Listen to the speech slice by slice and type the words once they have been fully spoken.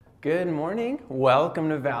Good morning. Welcome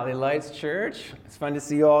to Valley Lights Church. It's fun to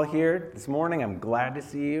see you all here this morning. I'm glad to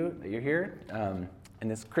see you, that you're here in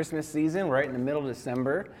this Christmas season, right in the middle of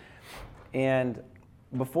December. And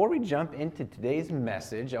before we jump into today's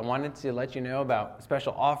message, I wanted to let you know about a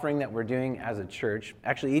special offering that we're doing as a church.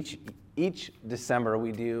 Actually, each December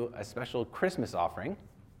we do a special Christmas offering.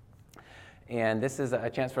 And this is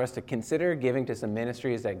a chance for us to consider giving to some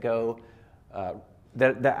ministries that go,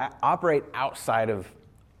 that operate outside of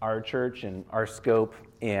our church and our scope.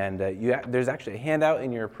 And there's actually a handout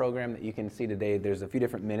in your program that you can see today. There's a few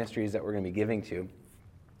different ministries that we're going to be giving to.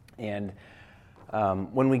 And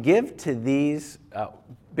when we give to these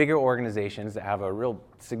bigger organizations that have a real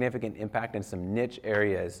significant impact in some niche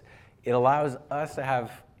areas, it allows us to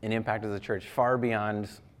have an impact as a church far beyond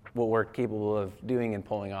what we're capable of doing and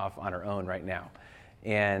pulling off on our own right now.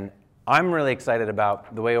 And I'm really excited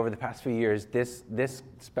about the way over the past few years this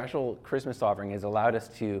special Christmas offering has allowed us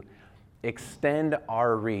to extend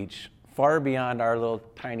our reach far beyond our little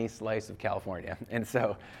tiny slice of California. And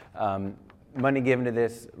so money given to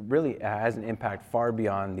this really has an impact far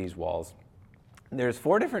beyond these walls. There's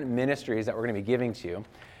 4 different ministries that we're going to be giving to,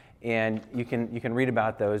 and you can read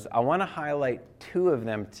about those. I want to highlight 2 of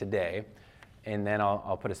them today, and then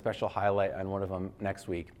I'll put a special highlight on one of them next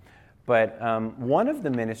week. But one of the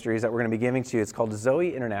ministries that we're going to be giving to is called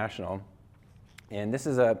Zoe International. And this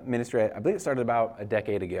is a ministry, I believe it started about a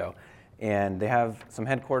decade ago. And they have some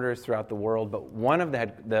headquarters throughout the world. But one of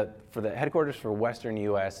the headquarters for Western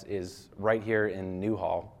U.S. is right here in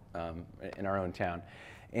Newhall, in our own town.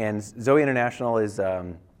 And Zoe International is a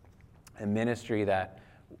ministry that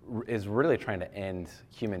is really trying to end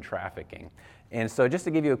human trafficking. And so just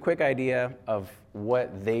to give you a quick idea of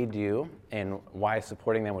what they do and why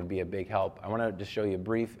supporting them would be a big help, I want to just show you a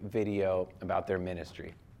brief video about their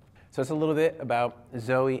ministry. So it's a little bit about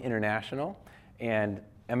Zoe International, and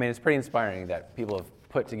I mean, it's pretty inspiring that people have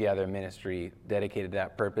put together a ministry dedicated to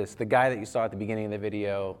that purpose. The guy that you saw at the beginning of the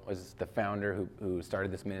video was the founder who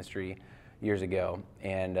started this ministry years ago.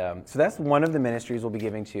 And so that's one of the ministries we'll be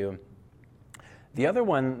giving to. The other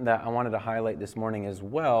one that I wanted to highlight this morning as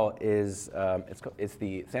well is it's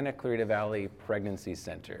the Santa Clarita Valley Pregnancy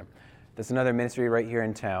Center. That's another ministry right here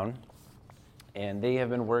in town, and they have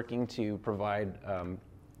been working to provide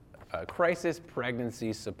crisis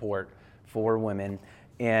pregnancy support for women.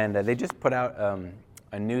 And they just put out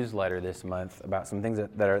a newsletter this month about some things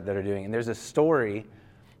that are doing. And there's a story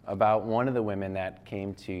about one of the women that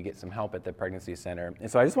came to get some help at the pregnancy center. And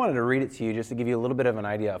so I just wanted to read it to you just to give you a little bit of an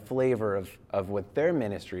idea, a flavor of what their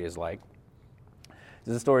ministry is like.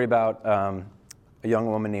 This is a story about a young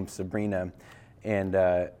woman named Sabrina,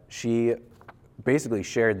 and she basically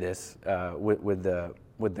shared this with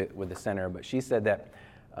the center. But she said that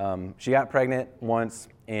she got pregnant once,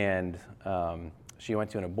 and she went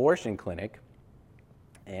to an abortion clinic.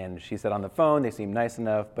 And she said on the phone they seemed nice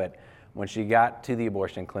enough, but when she got to the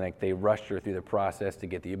abortion clinic, they rushed her through the process to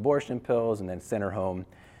get the abortion pills and then sent her home.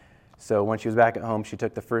 So when she was back at home, she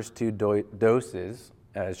took the first 2 doses,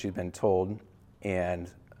 as she'd been told,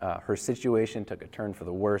 and her situation took a turn for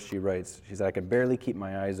the worse. She writes, she said, "I could barely keep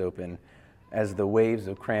my eyes open as the waves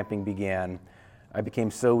of cramping began. I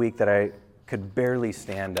became so weak that I could barely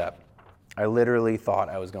stand up. I literally thought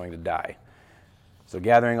I was going to die." So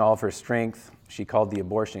gathering all of her strength, she called the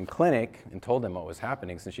abortion clinic and told them what was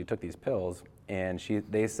happening since she took these pills. And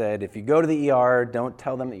they said, if you go to the ER, don't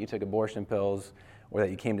tell them that you took abortion pills or that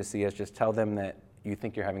you came to see us. Just tell them that you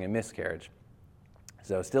think you're having a miscarriage.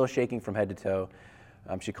 So still shaking from head to toe,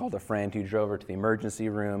 she called a friend who drove her to the emergency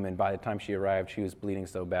room. And by the time she arrived, she was bleeding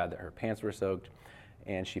so bad that her pants were soaked.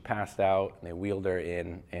 And she passed out, and they wheeled her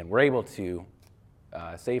in and were able to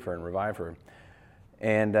save her and revive her.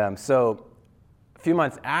 And so a few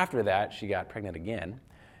months after that, she got pregnant again,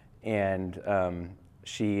 and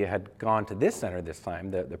she had gone to this center this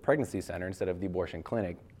time, the pregnancy center, instead of the abortion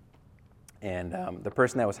clinic. And the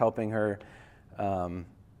person that was helping her,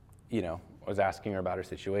 was asking her about her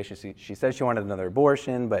situation. She said she wanted another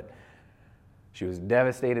abortion, but she was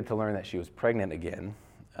devastated to learn that she was pregnant again.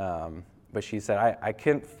 But she said, I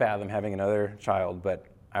couldn't fathom having another child, but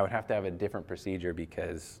I would have to have a different procedure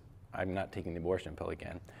because I'm not taking the abortion pill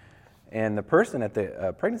again. And the person at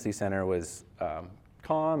the pregnancy center was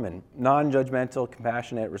calm and non-judgmental,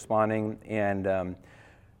 compassionate, responding, and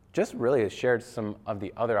just really shared some of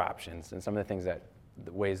the other options and some of the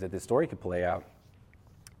ways that this story could play out.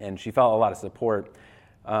 And she felt a lot of support.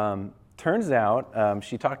 Turns out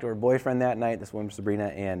she talked to her boyfriend that night, this woman Sabrina,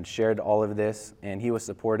 and shared all of this, and he was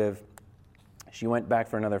supportive. She went back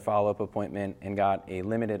for another follow-up appointment and got a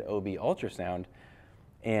limited OB ultrasound,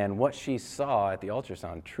 and what she saw at the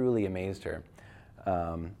ultrasound truly amazed her.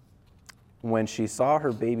 when she saw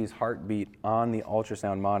her baby's heartbeat on the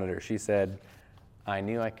ultrasound monitor, she said, "I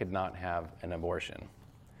knew I could not have an abortion."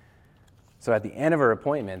 So at the end of her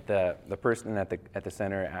appointment, the person at the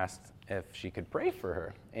center asked if she could pray for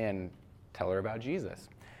her and tell her about Jesus.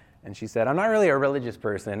 And she said, "I'm not really a religious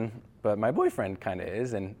person, but my boyfriend kind of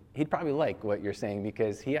is, and he'd probably like what you're saying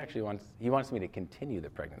because he wants me to continue the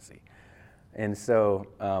pregnancy." And so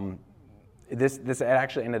this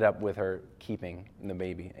actually ended up with her keeping the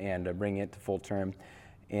baby and bringing it to full term.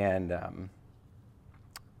 And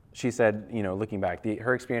she said, looking back,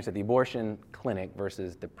 her experience at the abortion clinic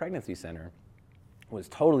versus the pregnancy center was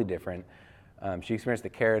totally different. She experienced the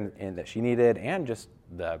care that she needed and just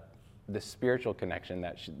the spiritual connection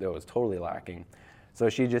that was totally lacking. So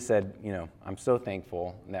she just said, "I'm so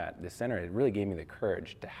thankful that the center, it really gave me the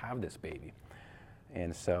courage to have this baby."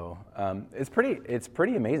 And so it's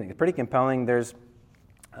pretty amazing. It's pretty compelling. This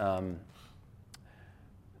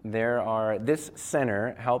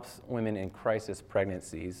center helps women in crisis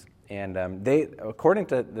pregnancies, and they, according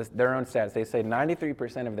to their own stats, they say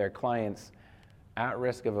 93% of their clients at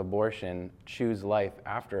risk of abortion choose life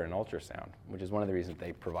after an ultrasound, which is one of the reasons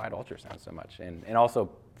they provide ultrasound so much, and also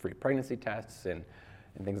free pregnancy tests and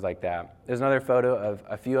things like that. There's another photo of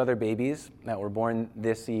a few other babies that were born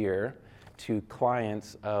this year to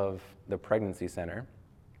clients of the pregnancy center.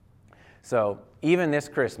 So even this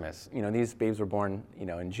Christmas, these babies were born,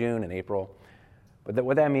 in June and April. But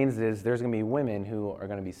what that means is there's going to be women who are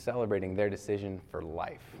going to be celebrating their decision for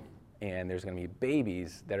life. And there's going to be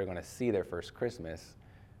babies that are going to see their first Christmas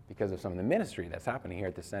because of some of the ministry that's happening here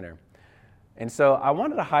at the center. And so I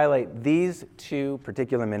wanted to highlight these two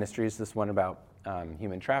particular ministries, this one about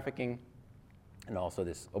human trafficking and also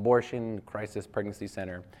this abortion crisis pregnancy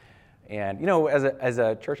center. And, as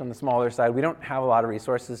a church on the smaller side, we don't have a lot of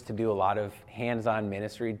resources to do a lot of hands-on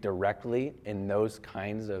ministry directly in those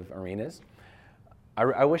kinds of arenas.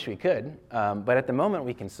 I wish we could, but at the moment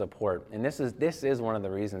we can support. And this is one of the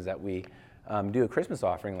reasons that we do a Christmas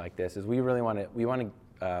offering like this, is we want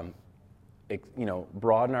to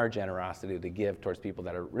broaden our generosity to give towards people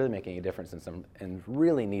that are really making a difference in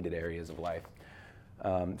really needed areas of life.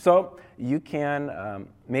 So you can,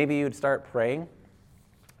 maybe you'd start praying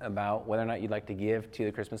about whether or not you'd like to give to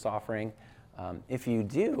the Christmas offering. If you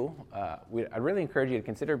do, I'd really encourage you to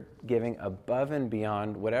consider giving above and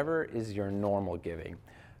beyond whatever is your normal giving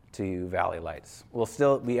to Valley Lights.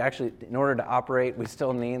 In order to operate, we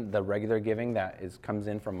still need the regular giving that comes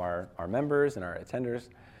in from our members and our attenders.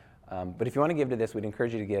 But if you want to give to this, we'd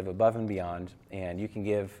encourage you to give above and beyond, and you can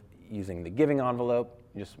give using the giving envelope.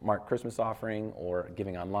 Just mark Christmas offering, or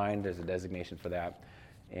giving online. There's a designation for that.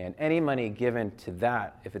 And any money given to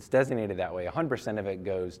that, if it's designated that way, 100% of it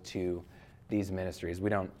goes to these ministries. We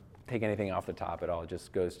don't take anything off the top at all. It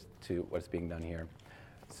just goes to what's being done here.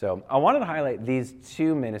 So I wanted to highlight these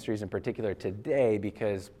two ministries in particular today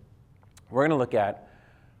because we're going to look at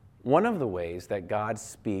one of the ways that God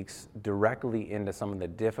speaks directly into some of the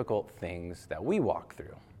difficult things that we walk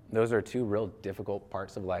through. Those are two real difficult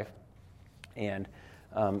parts of life. And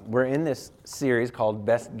we're in this series called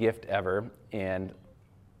Best Gift Ever, and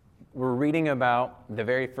we're reading about the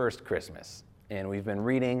very first Christmas. And we've been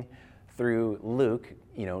reading through Luke,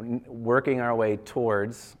 working our way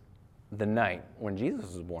towards the night when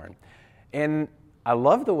Jesus was born. And I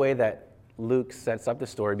love the way that Luke sets up the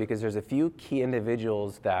story because there's a few key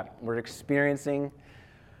individuals that were experiencing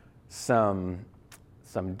some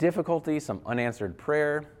difficulty, some unanswered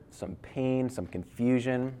prayer, some pain, some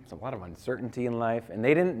confusion, a lot of uncertainty in life. And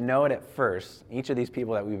they didn't know it at first, each of these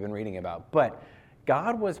people that we've been reading about. But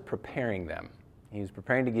God was preparing them. He was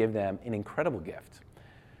preparing to give them an incredible gift.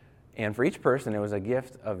 And for each person, it was a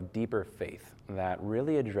gift of deeper faith that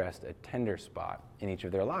really addressed a tender spot in each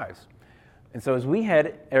of their lives. And so as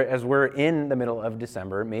we're in the middle of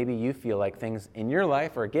December, maybe you feel like things in your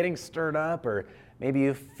life are getting stirred up, or maybe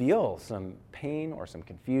you feel some pain or some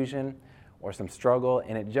confusion or some struggle,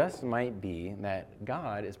 and it just might be that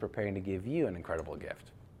God is preparing to give you an incredible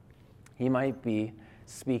gift. He might be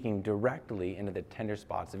speaking directly into the tender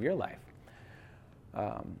spots of your life.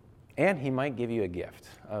 And he might give you a gift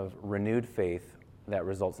of renewed faith that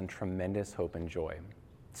results in tremendous hope and joy.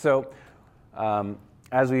 So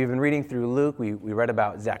as we've been reading through Luke, we read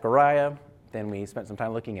about Zechariah, then we spent some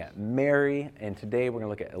time looking at Mary, and today we're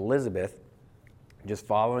going to look at Elizabeth. Just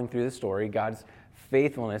following through the story, God's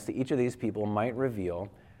faithfulness to each of these people might reveal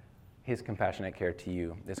his compassionate care to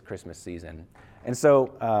you this Christmas season. And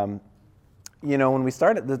so, when we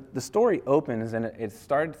started, the story opens and it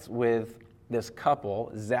starts with this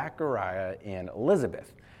couple, Zechariah and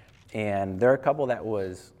Elizabeth. And they're a couple that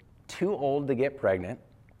was too old to get pregnant,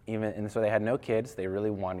 and so they had no kids. They really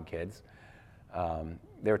wanted kids.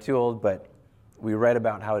 They were too old, but we read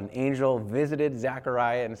about how an angel visited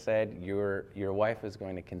Zechariah and said, your wife is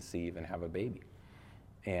going to conceive and have a baby.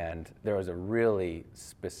 And there was a really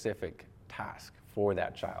specific task for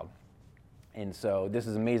that child. And so this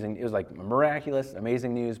is amazing. It was like miraculous,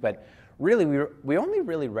 amazing news, but really we only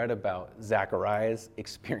really read about Zechariah's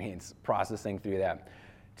experience processing through that.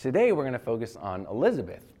 Today we're going to focus on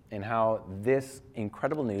Elizabeth and how this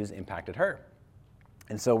incredible news impacted her.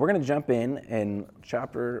 And so we're going to jump in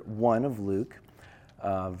chapter 1 of Luke,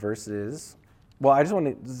 I just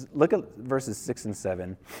want to look at verses 6 and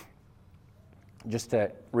 7, just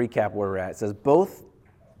to recap where we're at. It says, both,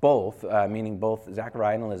 meaning both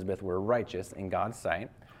Zechariah and Elizabeth, were righteous in God's sight,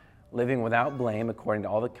 living without blame according to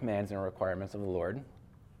all the commands and requirements of the Lord.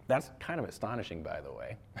 That's kind of astonishing, by the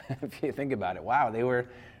way, if you think about it. Wow,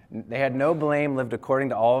 they had no blame, lived according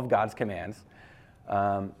to all of God's commands.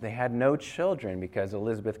 They had no children because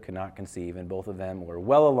Elizabeth could not conceive, and both of them were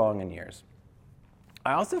well along in years.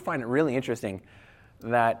 I also find it really interesting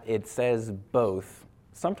that it says both.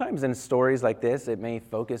 Sometimes in stories like this, it may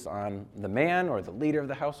focus on the man or the leader of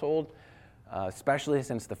the household, especially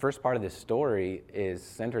since the first part of this story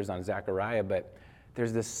centers on Zechariah, but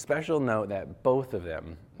there's this special note that both of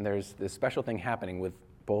them, there's this special thing happening with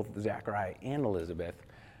both Zechariah and Elizabeth.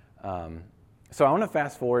 So I want to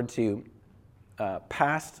fast forward to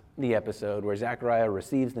past the episode where Zechariah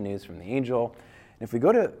receives the news from the angel. And if we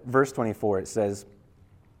go to verse 24, it says,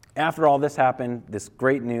 after all this happened, this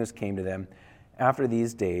great news came to them. After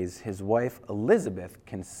these days, his wife Elizabeth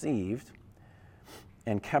conceived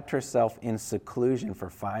and kept herself in seclusion for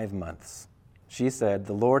 5 months. She said,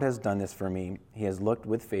 the Lord has done this for me. He has looked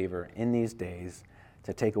with favor in these days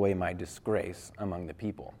to take away my disgrace among the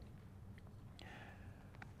people.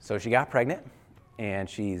 So she got pregnant, and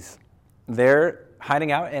she's there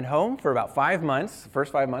hiding out at home for about 5 months,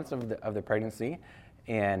 first 5 months of the pregnancy,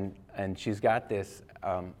 and she's got this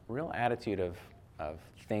real attitude of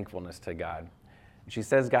thankfulness to God. She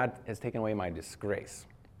says, God has taken away my disgrace.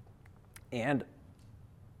 And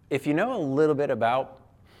if you know a little bit about,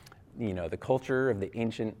 the culture of the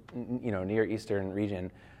ancient, Near Eastern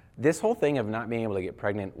region, this whole thing of not being able to get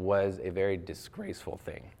pregnant was a very disgraceful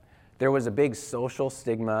thing. There was a big social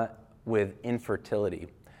stigma with infertility.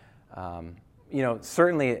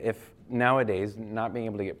 Certainly if nowadays not being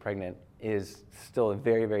able to get pregnant is still a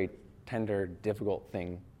very, very tender, difficult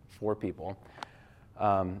thing for people.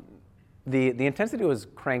 The intensity was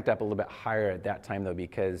cranked up a little bit higher at that time, though,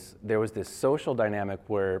 because there was this social dynamic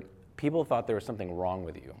where people thought there was something wrong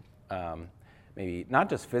with you. Maybe not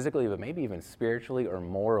just physically, but maybe even spiritually or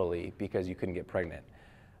morally, because you couldn't get pregnant.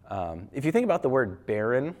 If you think about the word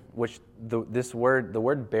barren, which the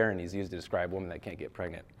word barren is used to describe women that can't get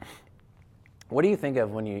pregnant. What do you think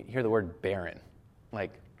of when you hear the word barren?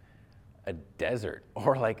 Like a desert,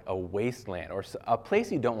 or like a wasteland, or a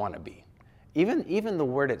place you don't want to be. Even the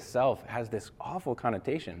word itself has this awful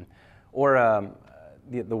connotation. Or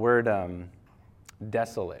the word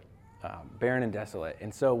desolate, barren and desolate.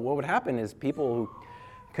 And so what would happen is people who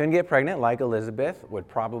couldn't get pregnant, like Elizabeth, would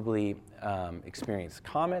probably experience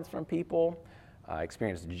comments from people,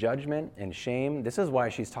 experience judgment and shame. This is why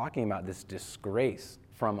she's talking about this disgrace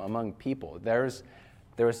from among people. There was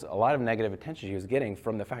a lot of negative attention she was getting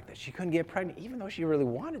from the fact that she couldn't get pregnant, even though she really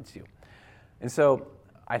wanted to. And so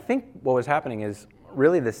I think what was happening is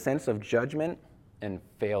really the sense of judgment and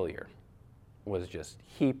failure was just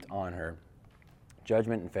heaped on her.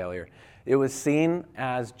 Judgment and failure. It was seen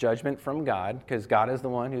as judgment from God, because God is the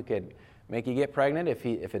one who could make you get pregnant if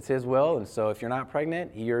it's his will. And so if you're not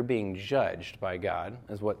pregnant, you're being judged by God,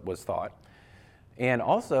 is what was thought. And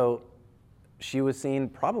also, she was seen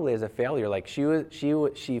probably as a failure. Like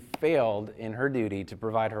she failed in her duty to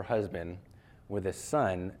provide her husband with a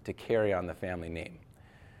son to carry on the family name.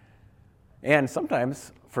 And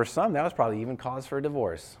sometimes, for some, that was probably even cause for a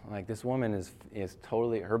divorce. Like, this woman is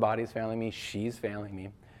totally, her body's failing me, she's failing me.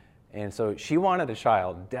 And so she wanted a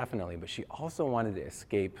child, definitely, but she also wanted to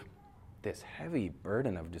escape this heavy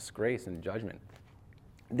burden of disgrace and judgment.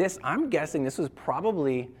 I'm guessing this was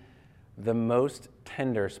probably the most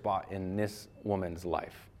tender spot in this woman's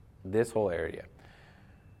life, this whole area.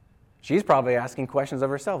 She's probably asking questions of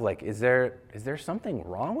herself, like, is there something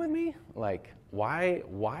wrong with me? Like, why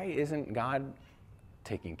isn't God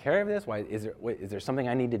taking care of this? Why is there something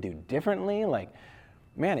I need to do differently? Like,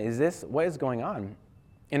 man, what is going on?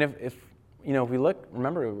 And if we look,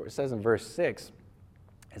 remember what it says in verse 6,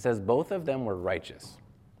 it says both of them were righteous,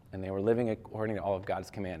 and they were living according to all of God's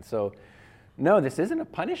commands. So, no, this isn't a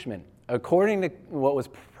punishment. According to what was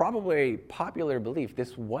probably a popular belief,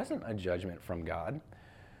 this wasn't a judgment from God.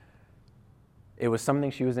 It was something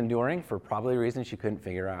she was enduring for probably a reason she couldn't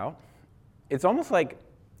figure out. It's almost like,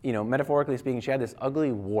 metaphorically speaking, she had this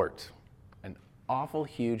ugly wart, an awful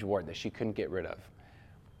huge wart that she couldn't get rid of.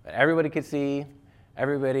 Everybody could see,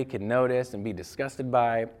 everybody could notice and be disgusted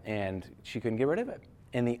by, and she couldn't get rid of it.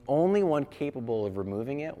 And the only one capable of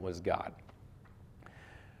removing it was God.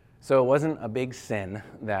 So it wasn't a big sin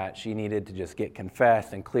that she needed to just get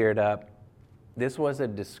confessed and cleared up. This was a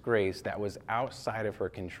disgrace that was outside of her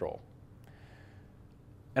control.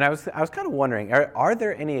 And I was kind of wondering, are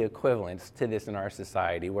there any equivalents to this in our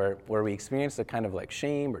society where we experience a kind of like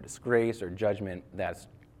shame or disgrace or judgment that's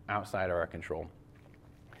outside of our control?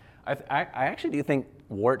 I actually do think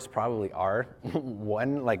warts probably are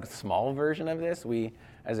one like small version of this.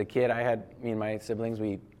 As a kid, me and my siblings,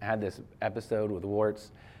 we had this episode with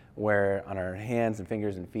warts where on our hands and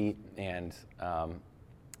fingers and feet, and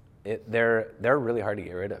they're really hard to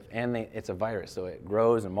get rid of. And it's a virus, so it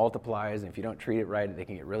grows and multiplies, and if you don't treat it right, they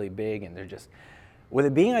can get really big, and they're just, with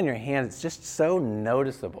it being on your hands, it's just so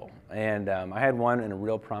noticeable. And I had one in a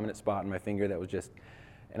real prominent spot on my finger that was just,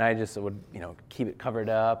 and I just would, keep it covered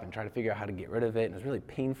up and try to figure out how to get rid of it, and it was really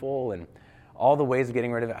painful, and all the ways of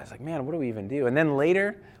getting rid of it, I was like, man, what do we even do? And then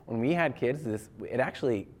later, when we had kids, it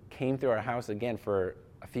actually came through our house again for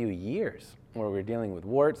a few years where we were dealing with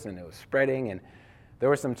warts, and it was spreading, and there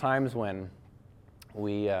were some times when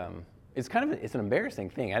it's an embarrassing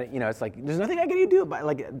thing. It's like, there's nothing I can do about,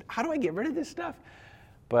 like, how do I get rid of this stuff?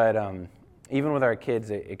 But even with our kids,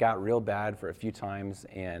 it got real bad for a few times,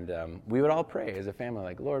 and we would all pray as a family,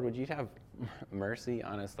 like, Lord, would you have mercy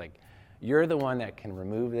on us? Like, you're the one that can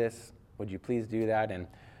remove this. Would you please do that? And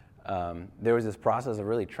there was this process of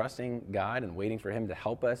really trusting God and waiting for him to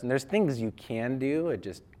help us. And there's things you can do.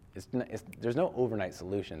 There's no overnight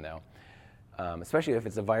solution, though. Especially if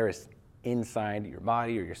it's a virus inside your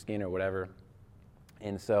body or your skin or whatever.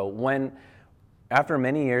 And so after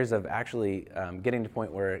many years of actually getting to the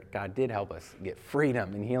point where God did help us get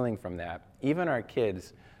freedom and healing from that, even our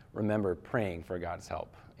kids remember praying for God's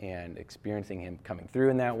help and experiencing him coming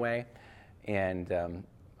through in that way. And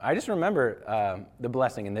I just remember the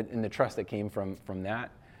blessing and the trust that came from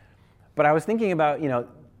that. But I was thinking about,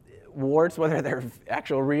 warts, whether they're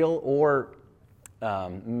actual real or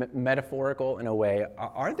metaphorical in a way.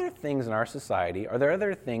 Are there things in our society, are there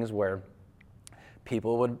other things where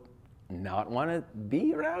people would not want to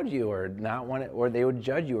be around you or not want to, or they would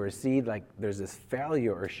judge you or see like there's this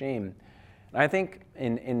failure or shame? And I think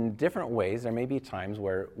in different ways, there may be times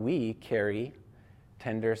where we carry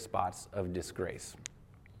tender spots of disgrace,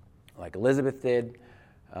 like Elizabeth did,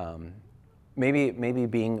 maybe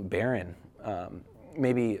being barren,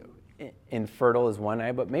 maybe infertile is one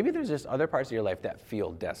eye, but maybe there's just other parts of your life that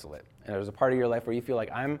feel desolate. And there's a part of your life where you feel like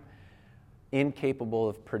I'm incapable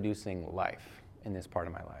of producing life in this part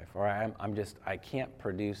of my life, or I can't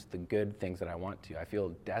produce the good things that I want to. I feel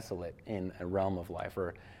desolate in a realm of life,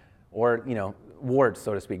 or warts,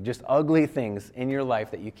 so to speak, just ugly things in your life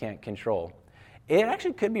that you can't control. It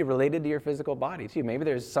actually could be related to your physical body too. Maybe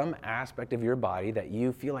there's some aspect of your body that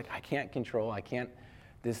you feel like I can't control.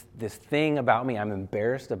 This thing about me I'm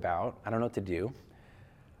embarrassed about. I don't know what to do.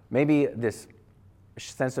 Maybe this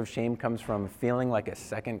sense of shame comes from feeling like a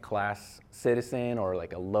second-class citizen or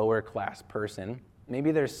like a lower-class person.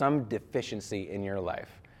 Maybe there's some deficiency in your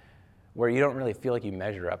life where you don't really feel like you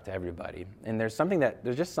measure up to everybody. And there's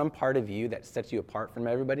just some part of you that sets you apart from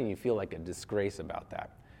everybody, and you feel like a disgrace about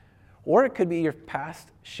that. Or it could be your past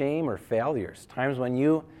shame or failures, times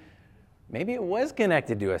when maybe it was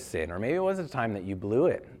connected to a sin, or maybe it was a time that you blew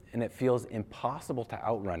it, and it feels impossible to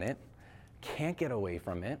outrun it, can't get away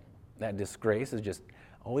from it. That disgrace is just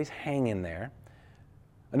always hanging there.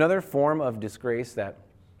 Another form of disgrace that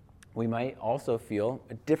we might also feel,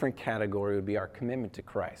 a different category, would be our commitment to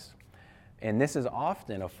Christ. And this is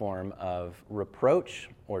often a form of reproach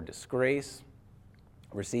or disgrace,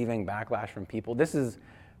 receiving backlash from people. This is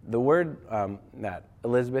the word that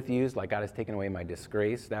Elizabeth used, like God has taken away my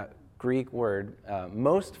disgrace. That Greek word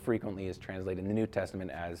most frequently is translated in the New Testament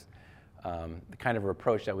as the kind of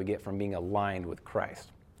reproach that we get from being aligned with Christ.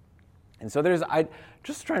 And so I'm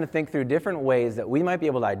just trying to think through different ways that we might be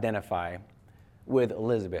able to identify with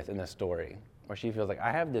Elizabeth in the story, where she feels like,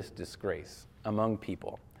 I have this disgrace among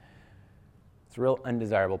people. It's a real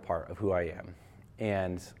undesirable part of who I am.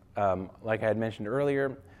 And like I had mentioned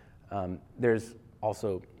earlier, there's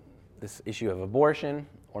also this issue of abortion,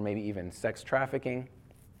 or maybe even sex trafficking.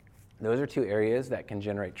 Those are two areas that can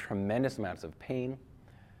generate tremendous amounts of pain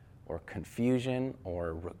or confusion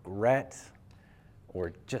or regret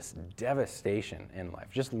or just devastation in life,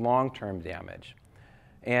 just long-term damage.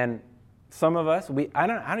 And some of us, I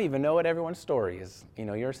don't even know what everyone's story is.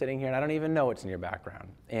 You're sitting here and I don't even know what's in your background.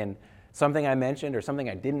 And something I mentioned or something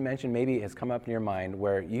I didn't mention maybe has come up in your mind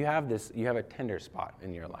where you have a tender spot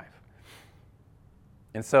in your life.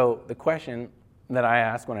 And so the question that I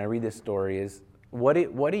ask when I read this story is, what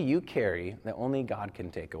do you carry that only God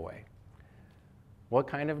can take away? What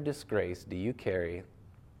kind of disgrace do you carry,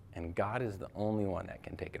 and God is the only one that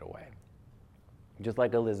can take it away? Just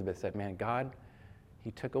like Elizabeth said, man, God,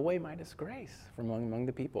 he took away my disgrace from among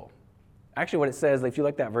the people. Actually, what it says, if you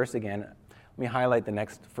look at that verse again, let me highlight the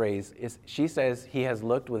next phrase. She says, he has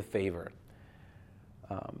looked with favor.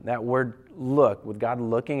 That word look, with God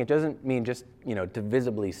looking, it doesn't mean just, to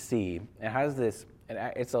visibly see. It has this,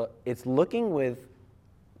 it's looking with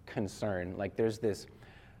concern. Like there's this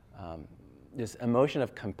emotion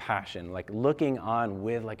of compassion, like looking on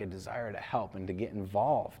with like a desire to help and to get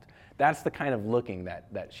involved. That's the kind of looking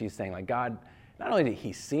that she's saying. Like God, not only did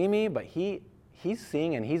he see me, but he's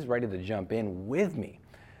seeing and he's ready to jump in with me.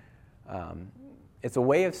 It's a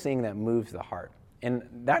way of seeing that moves the heart. And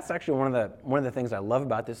that's actually one of the things I love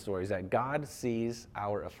about this story is that God sees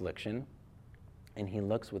our affliction and he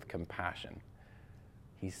looks with compassion.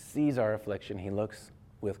 He sees our affliction, he looks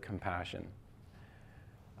with compassion.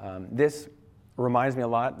 This reminds me a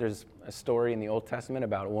lot. There's a story in the Old Testament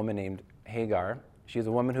about a woman named Hagar. She's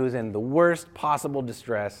a woman who's in the worst possible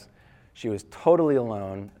distress. She was totally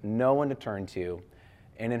alone, no one to turn to.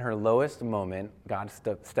 And in her lowest moment, God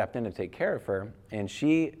stepped in to take care of her. And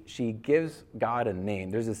she gives God a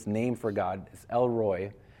name. There's this name for God. It's El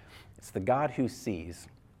Roi. It's the God who sees.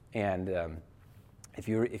 And if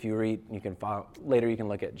you read, you can follow, later you can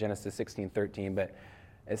look at Genesis 16:13. But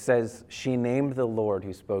it says, she named the Lord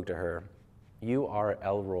who spoke to her, you are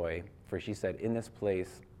El Roi. For she said, in this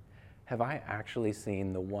place, have I actually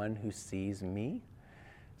seen the one who sees me?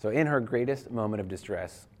 So in her greatest moment of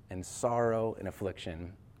distress and sorrow and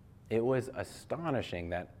affliction, it was astonishing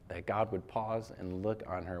that God would pause and look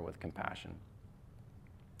on her with compassion.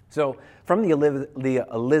 So from the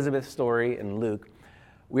Elizabeth story in Luke,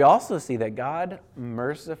 we also see that God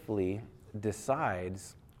mercifully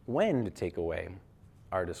decides when to take away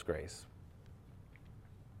our disgrace.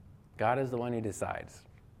 God is the one who decides.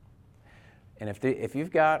 And if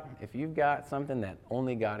you've got something that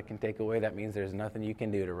only God can take away, that means there's nothing you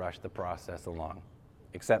can do to rush the process along.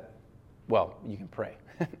 Except, you can pray.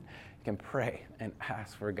 You can pray and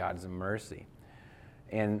ask for God's mercy.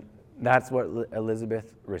 And that's what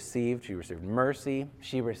Elizabeth received. She received mercy.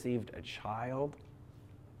 She received a child.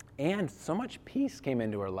 And so much peace came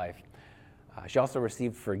into her life. She also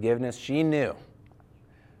received forgiveness. She knew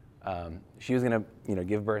she was going to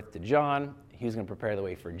give birth to John. He was going to prepare the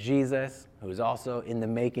way for Jesus, who was also in the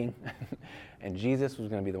making. And Jesus was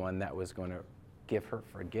going to be the one that was going to give her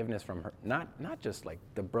forgiveness from her, not just like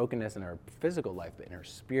the brokenness in her physical life, but in her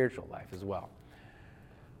spiritual life as well.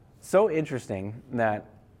 So interesting that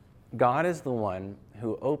God is the one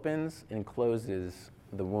who opens and closes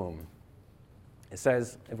the womb. It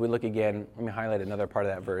says, if we look again, let me highlight another part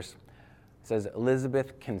of that verse. It says,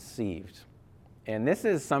 Elizabeth conceived. And this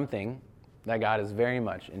is something that God is very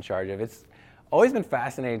much in charge of. It's always been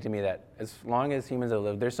fascinating to me that as long as humans have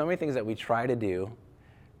lived, there's so many things that we try to do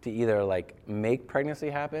to either like make pregnancy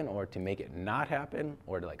happen or to make it not happen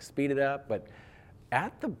or to like speed it up. But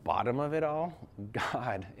at the bottom of it all,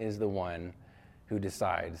 God is the one who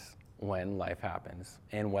decides when life happens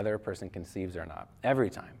and whether a person conceives or not. Every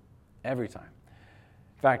time. Every time.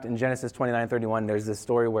 In fact, in Genesis 29:31, there's this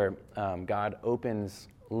story where God opens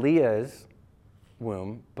Leah's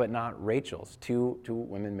womb, but not Rachel's. Two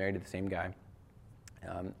women married to the same guy.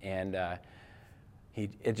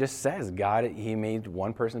 It just says God, he made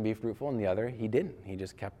one person be fruitful and the other he didn't. He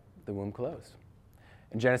just kept the womb closed.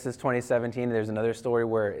 In Genesis 20:17, there's another story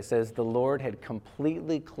where it says the Lord had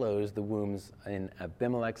completely closed the wombs in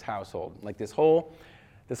Abimelech's household. Like this whole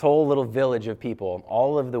little village of people,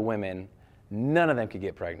 all of the women, none of them could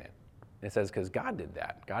get pregnant. It says because God did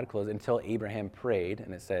that. God closed until Abraham prayed,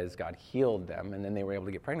 and it says God healed them, and then they were able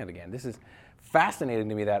to get pregnant again. This is fascinating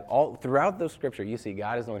to me that all throughout the scripture, you see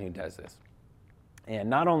God is the one who does this. And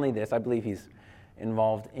not only this, I believe he's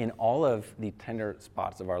involved in all of the tender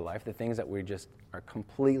spots of our life, the things that we just are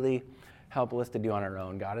completely helpless to do on our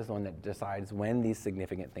own. God is the one that decides when these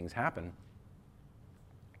significant things happen.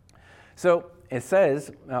 So it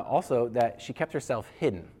says also that she kept herself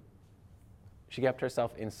hidden. She kept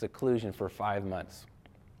herself in seclusion for 5 months.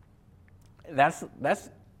 That's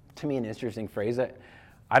to me an interesting phrase.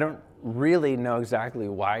 I don't really know exactly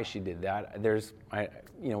why she did that.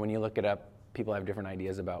 When you look it up, people have different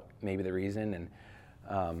ideas about maybe the reason.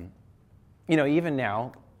 And, even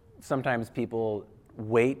now, sometimes people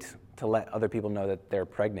wait to let other people know that they're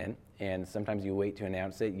pregnant. And sometimes you wait to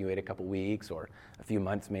announce it. You wait a couple weeks or a few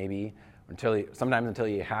months maybe, sometimes until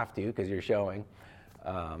you have to because you're showing.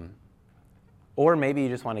 Or maybe you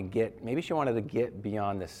just want to maybe she wanted to get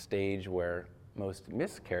beyond the stage where most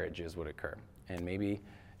miscarriages would occur. And maybe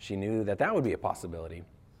she knew that would be a possibility.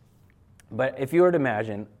 But if you were to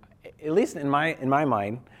imagine, at least in my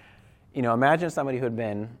mind, imagine somebody who had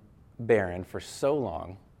been barren for so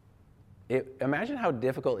long. Imagine how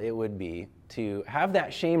difficult it would be to have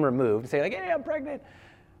that shame removed and say, like, hey, I'm pregnant.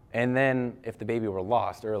 And then if the baby were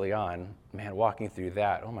lost early on, man, walking through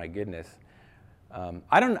that, oh my goodness.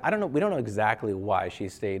 I don't know. We don't know exactly why she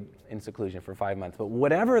stayed in seclusion for 5 months, but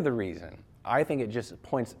whatever the reason, I think it just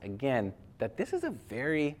points again that this is a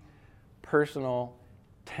very personal,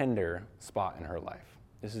 tender spot in her life.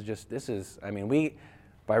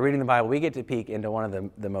 By reading the Bible, we get to peek into one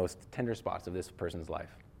of the most tender spots of this person's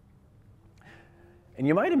life. And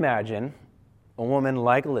you might imagine a woman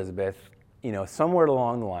like Elizabeth, somewhere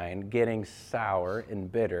along the line, getting sour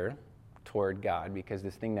and bitter toward God because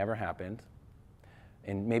this thing never happened.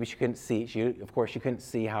 And maybe she couldn't see, she couldn't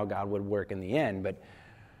see how God would work in the end, but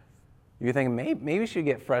you're thinking maybe she'd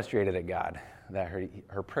get frustrated at God, that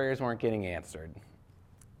her prayers weren't getting answered.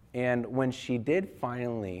 And when she did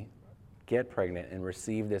finally get pregnant and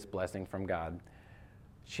receive this blessing from God,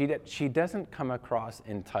 she doesn't come across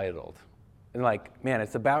entitled. And like, man,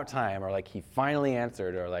 it's about time, or like he finally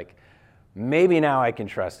answered, or like, maybe now I can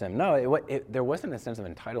trust him. No, there wasn't a sense of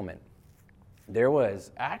entitlement. There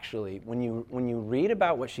was actually, when you read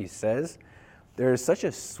about what she says, there is such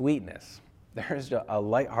a sweetness. There's a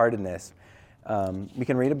lightheartedness. We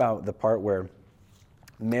can read about the part where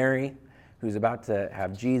Mary, who's about to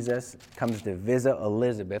have Jesus, comes to visit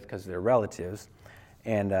Elizabeth because they're relatives.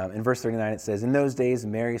 And in verse 39 it says, in those days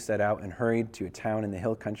Mary set out and hurried to a town in the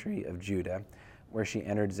hill country of Judah, where she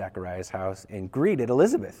entered Zechariah's house and greeted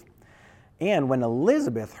Elizabeth. And when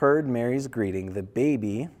Elizabeth heard Mary's greeting, the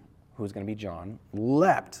baby, who was going to be John,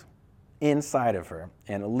 leapt inside of her,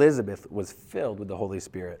 and Elizabeth was filled with the Holy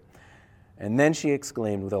Spirit. And then she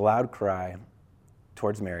exclaimed with a loud cry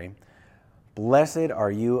towards Mary, blessed are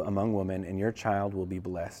you among women, and your child will be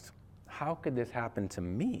blessed. How could this happen to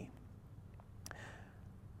me?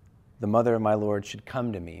 The mother of my Lord should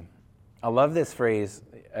come to me. I love this phrase.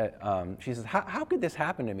 She says, how could this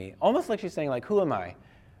happen to me? Almost like she's saying, like, who am I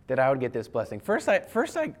that I would get this blessing? First,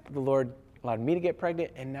 the Lord allowed me to get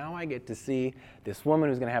pregnant, and now I get to see this woman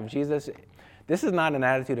who's going to have Jesus. This is not an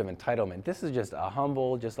attitude of entitlement. This is just a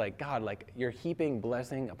humble, just like, God, like, you're heaping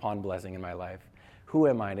blessing upon blessing in my life. Who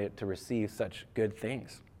am I to receive such good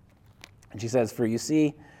things? And she says, for you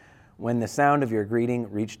see, when the sound of your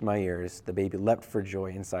greeting reached my ears, the baby leapt for joy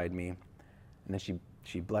inside me. And then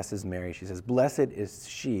she blesses Mary. She says, blessed is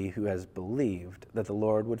she who has believed that the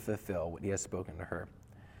Lord would fulfill what he has spoken to her.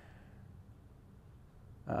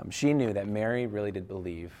 She knew that Mary really did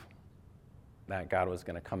believe that God was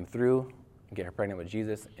going to come through and get her pregnant with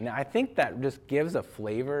Jesus. And I think that just gives a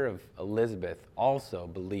flavor of Elizabeth also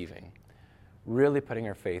believing, really putting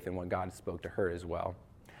her faith in what God spoke to her as well.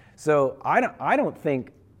 So I don't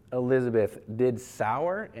think Elizabeth did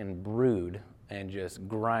sour and brood and just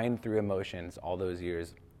grind through emotions all those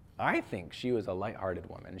years. I think she was a lighthearted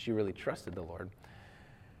woman. She really trusted the Lord.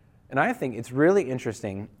 And I think it's really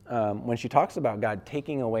interesting when she talks about God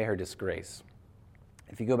taking away her disgrace.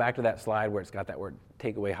 If you go back to that slide where it's got that word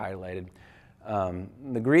take away highlighted,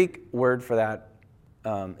 the Greek word for that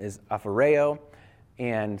is aphoreio,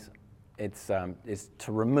 and it's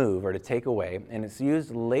to remove or to take away. And it's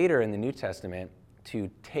used later in the New Testament to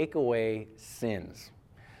take away sins.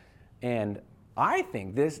 And I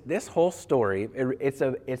think this whole story, it's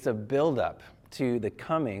a build-up to the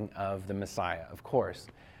coming of the Messiah, of course.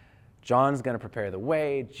 John's going to prepare the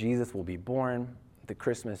way. Jesus will be born. The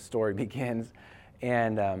Christmas story begins.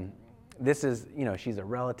 And this is, she's a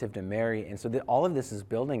relative to Mary. And so all of this is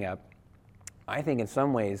building up. I think in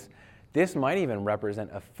some ways, this might even represent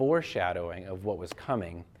a foreshadowing of what was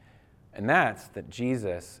coming. And that's that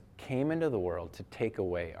Jesus came into the world to take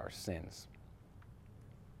away our sins.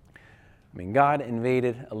 I mean, God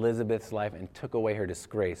invaded Elizabeth's life and took away her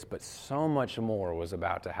disgrace, but so much more was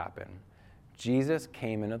about to happen. Jesus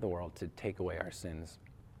came into the world to take away our sins.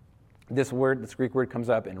 This Greek word comes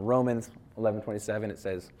up in Romans 11:27. It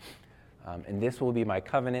says, and this will be my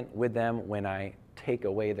covenant with them when I take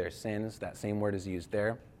away their sins. That same word is used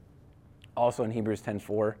there. Also in Hebrews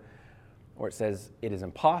 10:4, where it says, it is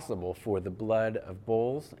impossible for the blood of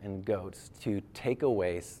bulls and goats to take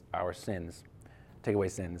away our sins, take away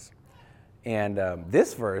sins. And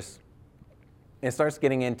this verse, it starts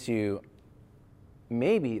getting into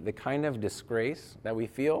maybe the kind of disgrace that we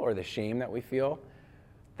feel or the shame that we feel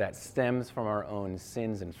that stems from our own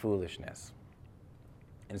sins and foolishness.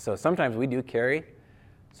 And so sometimes we do carry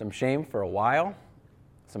some shame for a while,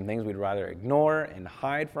 some things we'd rather ignore and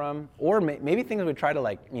hide from, or maybe things we try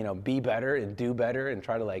to be better and do better and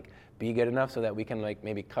try to be good enough so that we can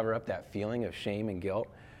maybe cover up that feeling of shame and guilt.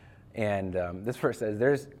 And this verse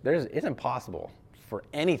says it's impossible for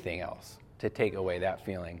anything else to take away that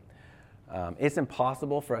feeling. It's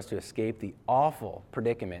impossible for us to escape the awful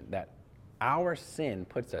predicament that our sin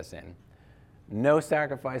puts us in. No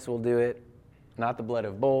sacrifice will do it. Not the blood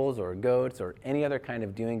of bulls or goats or any other kind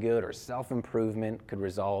of doing good or self-improvement could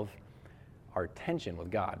resolve our tension with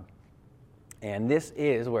God. And this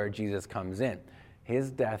is where Jesus comes in. His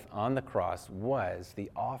death on the cross was the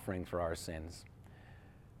offering for our sins.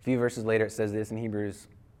 A few verses later it says this in Hebrews,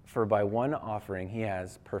 "For by one offering he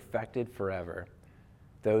has perfected forever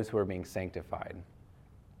those who are being sanctified."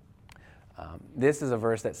 This is a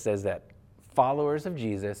verse that says that followers of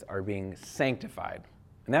Jesus are being sanctified.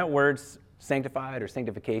 And that word's sanctified or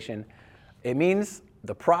sanctification, it means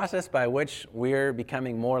the process by which we're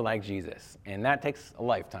becoming more like Jesus. And that takes a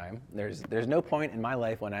lifetime. There's no point in my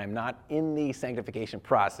life when I am not in the sanctification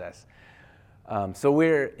process. So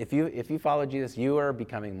if you follow Jesus, you are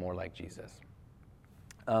becoming more like Jesus.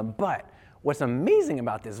 But what's amazing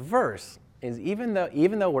about this verse is even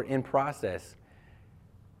though we're in process,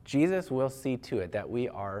 Jesus will see to it that we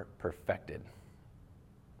are perfected.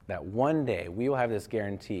 That one day we will have this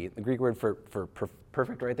guarantee. The Greek word for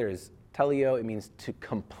perfect right there is teleo. It means to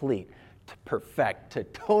complete, to perfect, to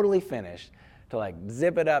totally finish, to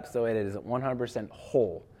zip it up so it is 100%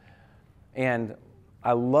 whole. And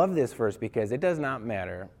I love this verse because it does not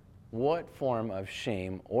matter what form of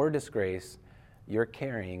shame or disgrace you're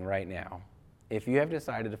carrying right now. If you have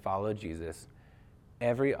decided to follow Jesus,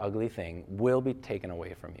 every ugly thing will be taken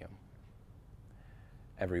away from you.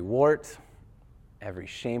 Every wart, every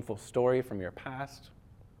shameful story from your past,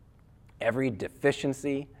 every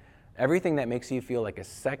deficiency, everything that makes you feel like a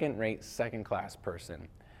second-rate, second-class person.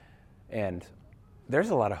 And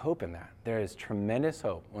there's a lot of hope in that. There is tremendous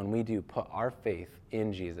hope when we do put our faith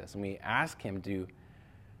in Jesus and we ask him to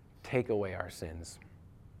take away our sins.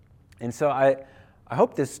 And so I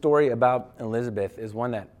hope this story about Elizabeth is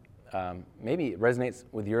one that maybe resonates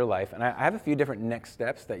with your life. And I have a few different next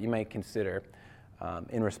steps that you might consider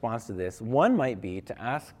in response to this. One might be to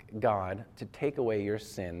ask God to take away your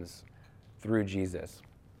sins through Jesus.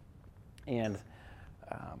 And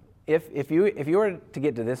if you were to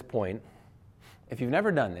get to this point, if you've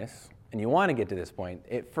never done this and you want to get to this point,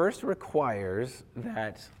 it first requires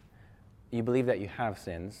that you believe that you have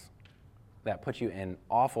sins that put you in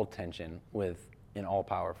awful tension with an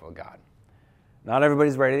all-powerful God. Not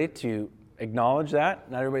everybody's ready to acknowledge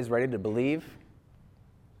that. Not everybody's ready to believe.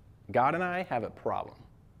 God and I have a problem.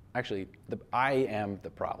 Actually, I am the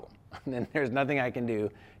problem. And there's nothing I can do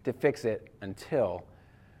to fix it until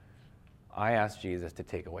I ask Jesus to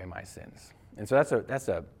take away my sins. And so that's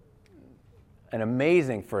an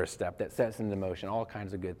amazing first step that sets into motion all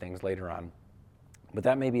kinds of good things later on. But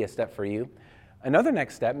that may be a step for you. Another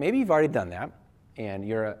next step, maybe you've already done that, and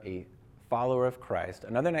you're a follower of Christ.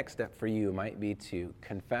 Another next step for you might be to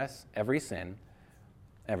confess every sin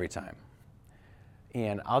every time.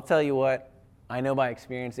 And I'll tell you what, I know by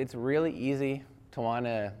experience, it's really easy to want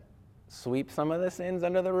to sweep some of the sins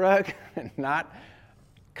under the rug and not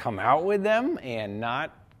come out with them and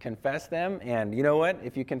not confess them. And you know what?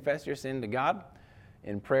 If you confess your sin to God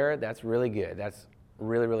in prayer, that's really good. That's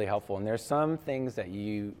really, really helpful. And there's some things that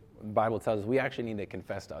the Bible tells us we actually need to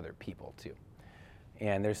confess to other people too.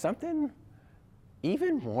 And there's something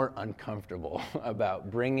even more uncomfortable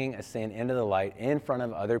about bringing a sin into the light in front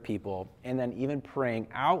of other people and then even praying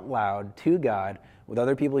out loud to God with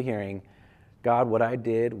other people hearing, God, what I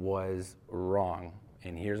did was wrong,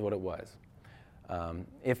 and here's what it was.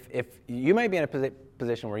 If you might be in a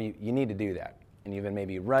position where you need to do that, and you've been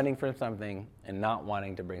maybe running from something and not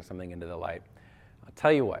wanting to bring something into the light, I'll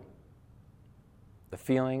tell you what, the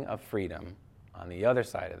feeling of freedom on the other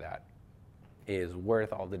side of that is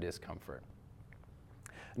worth all the discomfort.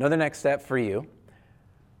 Another next step for you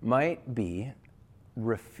might be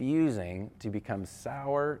refusing to become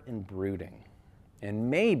sour and brooding. And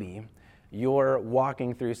maybe you're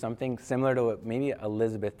walking through something similar to what maybe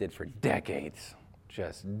Elizabeth did for decades,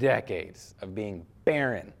 just decades of being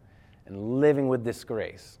barren and living with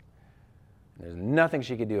disgrace. There's nothing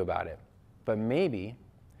she could do about it. But maybe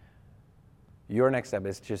your next step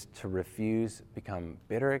is just to refuse, become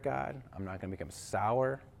bitter at God. I'm not going to become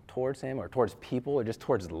sour towards him or towards people or just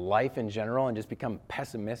towards life in general and just become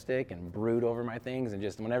pessimistic and brood over my things. And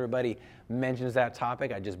just when everybody mentions that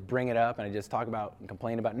topic, I just bring it up and I just talk about and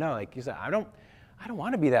complain about. No, like you said, I don't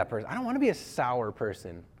want to be that person. I don't want to be a sour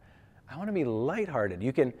person. I want to be lighthearted.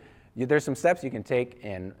 There's some steps you can take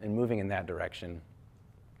in moving in that direction.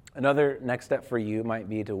 Another next step for you might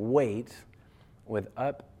be to wait with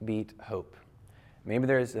upbeat hope. Maybe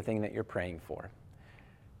there's a thing that you're praying for.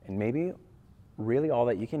 And maybe really all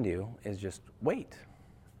that you can do is just wait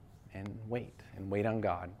and wait on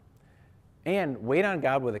God. And wait on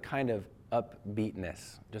God with a kind of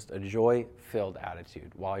upbeatness, just a joy-filled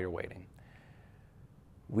attitude while you're waiting.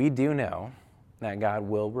 We do know that God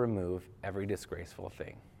will remove every disgraceful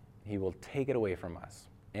thing. He will take it away from us.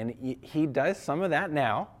 And he does some of that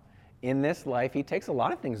now. In this life, he takes a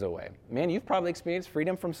lot of things away. Man, you've probably experienced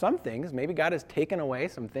freedom from some things. Maybe God has taken away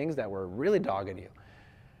some things that were really dogging you.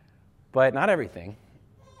 But not everything.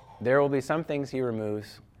 There will be some things he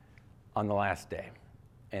removes on the last day.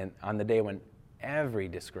 And on the day when every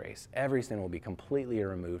disgrace, every sin will be completely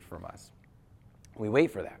removed from us. We wait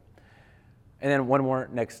for that. And then one more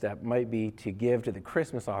next step might be to give to the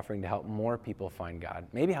Christmas offering to help more people find God.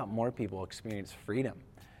 Maybe help more people experience freedom.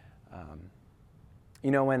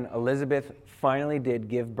 When Elizabeth finally did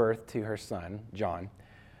give birth to her son, John,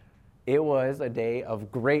 it was a day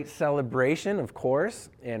of great celebration, of course,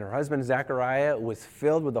 and her husband Zechariah was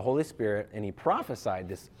filled with the Holy Spirit, and he prophesied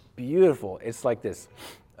this beautiful, it's like this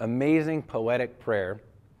amazing poetic prayer.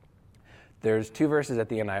 There's 2 verses at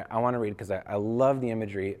the end I want to read because I love the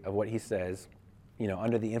imagery of what he says.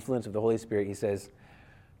 Under the influence of the Holy Spirit, he says,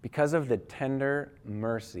 "Because of the tender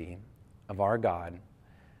mercy of our God,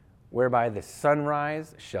 whereby the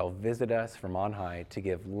sunrise shall visit us from on high to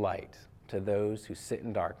give light to those who sit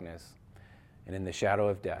in darkness and in the shadow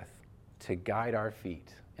of death, to guide our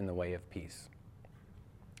feet in the way of peace."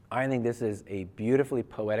 I think this is a beautifully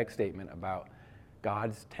poetic statement about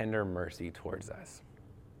God's tender mercy towards us.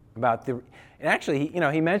 And actually,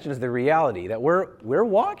 he mentions the reality that we're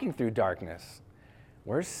walking through darkness.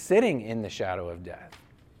 We're sitting in the shadow of death.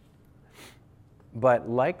 But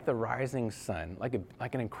like the rising sun, like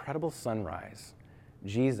an incredible sunrise,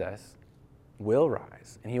 Jesus will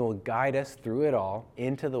rise, and he will guide us through it all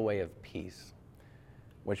into the way of peace,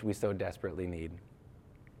 which we so desperately need.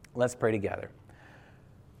 Let's pray together.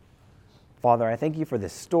 Father, I thank you for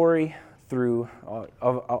this story through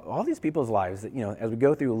all these people's lives. That, as we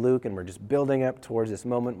go through Luke and we're just building up towards this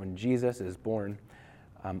moment when Jesus is born,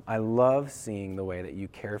 I love seeing the way that you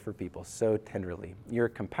care for people so tenderly. Your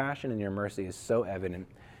compassion and your mercy is so evident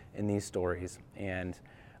in these stories. And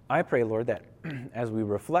I pray, Lord, that as we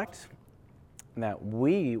reflect, that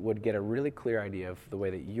we would get a really clear idea of the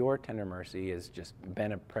way that your tender mercy has just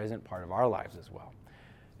been a present part of our lives as well.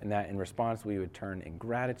 And that in response, we would turn in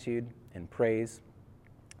gratitude and praise.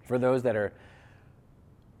 For those that are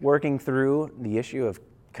working through the issue of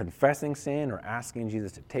confessing sin or asking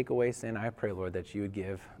Jesus to take away sin, I pray, Lord, that you would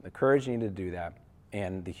give the courage needed to do that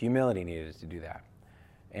and the humility needed to do that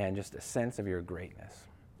and just a sense of your greatness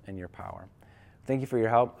and your power. Thank you for your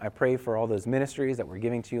help. I pray for all those ministries that we're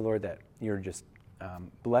giving to you, Lord, that you're just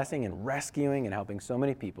blessing and rescuing and helping so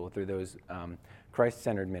many people through those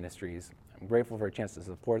Christ-centered ministries. I'm grateful for a chance to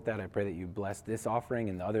support that. I pray that you bless this offering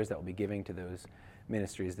and the others that will be giving to those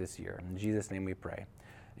ministries this year. In Jesus' name we pray.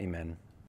 Amen.